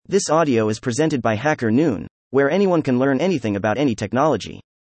This audio is presented by Hacker Noon, where anyone can learn anything about any technology.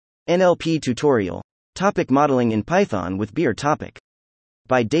 NLP tutorial. Topic modeling in Python with BerTopic.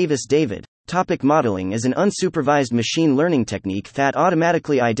 By Davis David. Topic modeling is an unsupervised machine learning technique that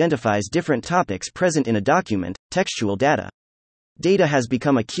automatically identifies different topics present in a document, textual data. Data has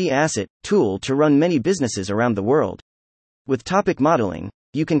become a key asset, tool to run many businesses around the world. With topic modeling,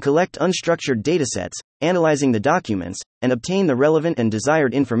 you can collect unstructured datasets, analyzing the documents, and obtain the relevant and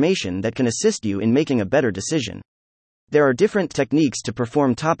desired information that can assist you in making a better decision. There are different techniques to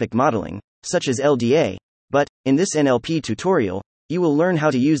perform topic modeling, such as LDA, but, in this NLP tutorial, you will learn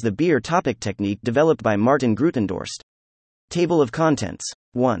how to use the BerTopic technique developed by Martin Grutendorst. Table of contents.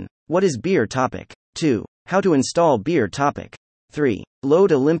 1. What is BerTopic? 2. How to install BerTopic. 3.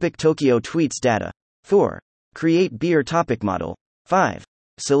 Load Olympic Tokyo tweets data. 4. Create BerTopic model. 5.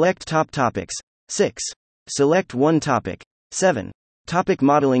 Select top topics. 6. Select one topic. 7. Topic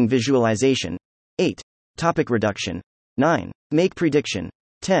modeling visualization. 8. Topic reduction. 9. Make prediction.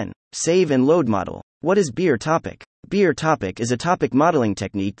 10. Save and load model. What is BerTopic? BerTopic is a topic modeling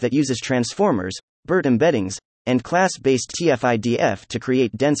technique that uses transformers, BERT embeddings, and class-based TF-IDF to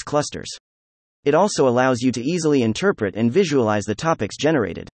create dense clusters. It also allows you to easily interpret and visualize the topics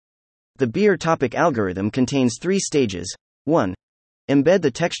generated. The BerTopic algorithm contains 3 stages. 1. Embed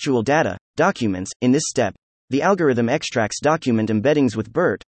the textual data, documents. In this step, the algorithm extracts document embeddings with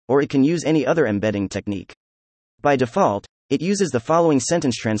BERT, or it can use any other embedding technique. By default, it uses the following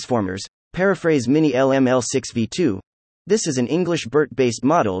sentence transformers. Paraphrase Mini LML6v2. This is an English BERT-based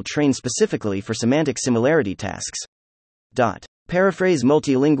model trained specifically for semantic similarity tasks. Paraphrase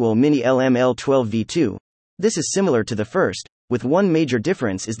Multilingual Mini LML12v2. This is similar to the first, with one major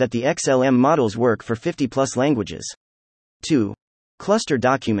difference is that the XLM models work for 50+ languages. 2. Cluster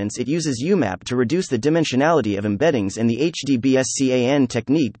documents. It uses UMAP to reduce the dimensionality of embeddings and the HDBSCAN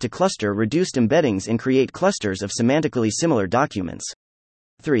technique to cluster reduced embeddings and create clusters of semantically similar documents.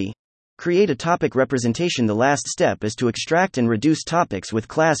 3. Create a topic representation. The last step is to extract and reduce topics with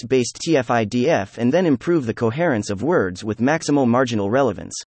class-based TF-IDF and then improve the coherence of words with maximal marginal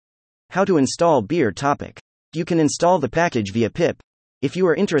relevance. How to install BerTopic. You can install the package via pip. If you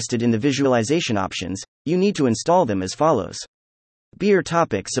are interested in the visualization options, you need to install them as follows.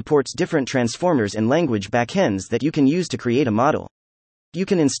 BerTopic supports different transformers and language backends that you can use to create a model. You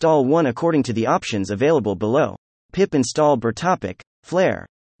can install one according to the options available below. Pip install BerTopic, Flare.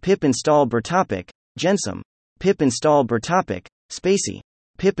 Pip install BerTopic, Gensum. Pip install BerTopic, Spacy.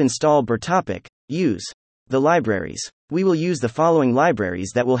 Pip install BerTopic, Use. The libraries. We will use the following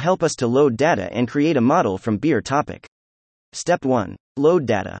libraries that will help us to load data and create a model from BerTopic. Step 1. Load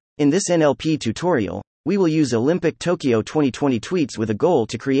data. In this NLP tutorial, we will use Olympic Tokyo 2020 tweets with a goal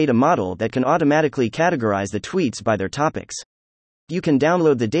to create a model that can automatically categorize the tweets by their topics. You can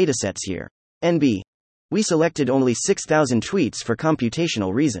download the datasets here. NB. We selected only 6,000 tweets for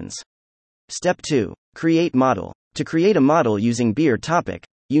computational reasons. Step 2. Create model. To create a model using BerTopic,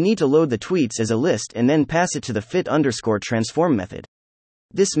 you need to load the tweets as a list and then pass it to the fit_transform method.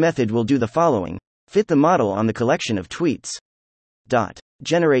 This method will do the following. Fit the model on the collection of tweets.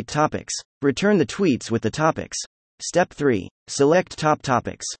 Generate topics. Return the tweets with the topics. Step 3. Select top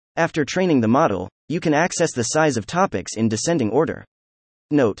topics. After training the model, you can access the size of topics in descending order.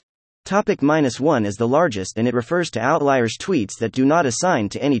 Note. Topic -1 is the largest and it refers to outliers tweets that do not assign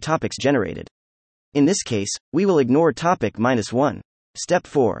to any topics generated. In this case, we will ignore topic -1. Step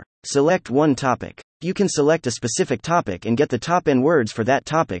 4. Select one topic. You can select a specific topic and get the top n words for that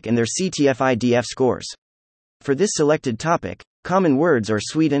topic and their CTF-IDF scores. For this selected topic, common words are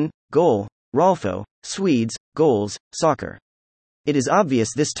Sweden, goal, Rolfo, Swedes, goals, soccer. It is obvious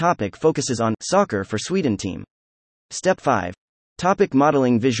this topic focuses on soccer for Sweden team. Step 5. Topic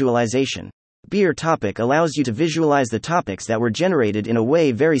modeling visualization. BerTopic allows you to visualize the topics that were generated in a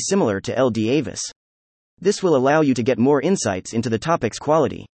way very similar to LDAvis. This will allow you to get more insights into the topic's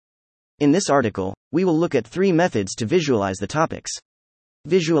quality. In this article, we will look at 3 methods to visualize the topics.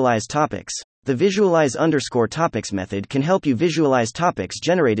 Visualize topics. The visualize_topics method can help you visualize topics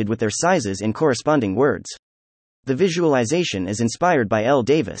generated with their sizes and corresponding words. The visualization is inspired by L.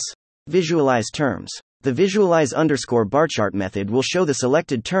 Davis. Visualize terms. The visualize_barchart method will show the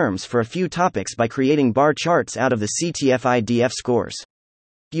selected terms for a few topics by creating bar charts out of the CTF-IDF scores.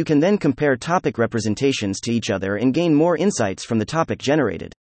 You can then compare topic representations to each other and gain more insights from the topic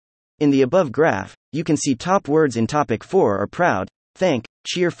generated. In the above graph, you can see top words in topic 4 are proud, thank,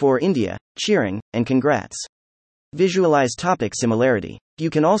 cheer for India, cheering, and congrats. Visualize topic similarity. You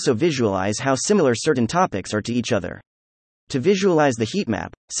can also visualize how similar certain topics are to each other. To visualize the heat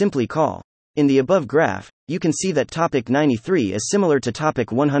map, simply call In the above graph, you can see that topic 93 is similar to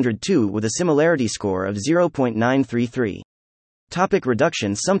topic 102 with a similarity score of 0.933. Topic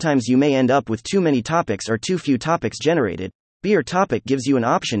reduction. Sometimes you may end up with too many topics or too few topics generated. BerTopic gives you an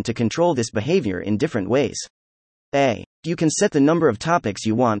option to control this behavior in different ways. A. You can set the number of topics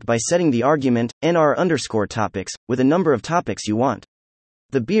you want by setting the argument nr_topics with a number of topics you want.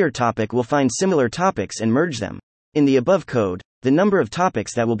 The BerTopic will find similar topics and merge them. In the above code, the number of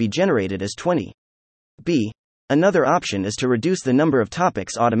topics that will be generated is 20. B. Another option is to reduce the number of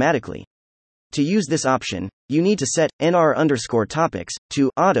topics automatically. To use this option, you need to set nr_topics to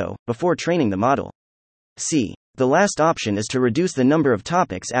auto before training the model. C. The last option is to reduce the number of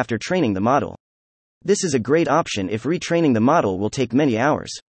topics after training the model. This is a great option if retraining the model will take many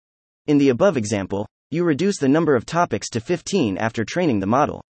hours. In the above example, you reduce the number of topics to 15 after training the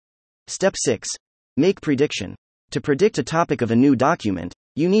model. Step 6. Make prediction. To predict a topic of a new document,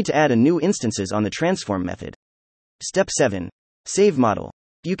 you need to add a new instances on the transform method. Step 7. Save model.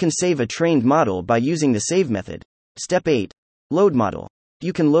 You can save a trained model by using the save method. Step 8. Load model.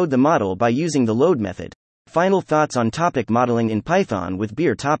 You can load the model by using the load method. Final thoughts on topic modeling in Python with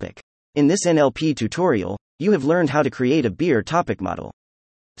BerTopic. In this NLP tutorial, you have learned how to create a BerTopic model.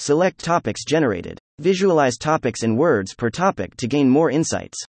 Select topics generated. Visualize topics and words per topic to gain more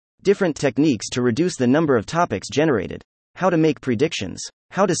insights. Different techniques to reduce the number of topics generated. How to make predictions.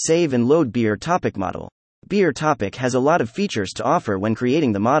 How to save and load BerTopic model. BerTopic has a lot of features to offer when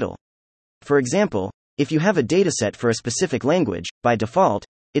creating the model. For example, if you have a dataset for a specific language, by default,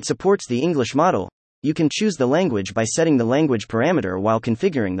 it supports the English model. You can choose the language by setting the language parameter while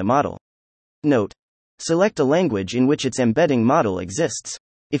configuring the model. Note: select a language in which its embedding model exists.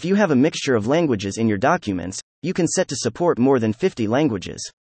 If you have a mixture of languages in your documents, you can set to support more than 50 languages.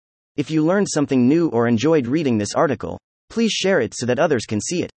 If you learned something new or enjoyed reading this article, please share it so that others can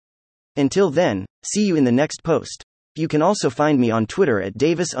see it. Until then, see you in the next post. You can also find me on Twitter at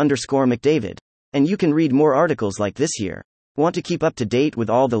Davis_McDavid. And you can read more articles like this here. Want to keep up to date with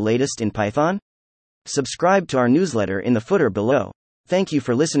all the latest in Python? Subscribe to our newsletter in the footer below. Thank you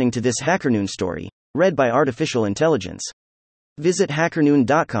for listening to this HackerNoon story, read by Artificial Intelligence. Visit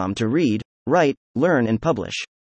hackernoon.com to read, write, learn and publish.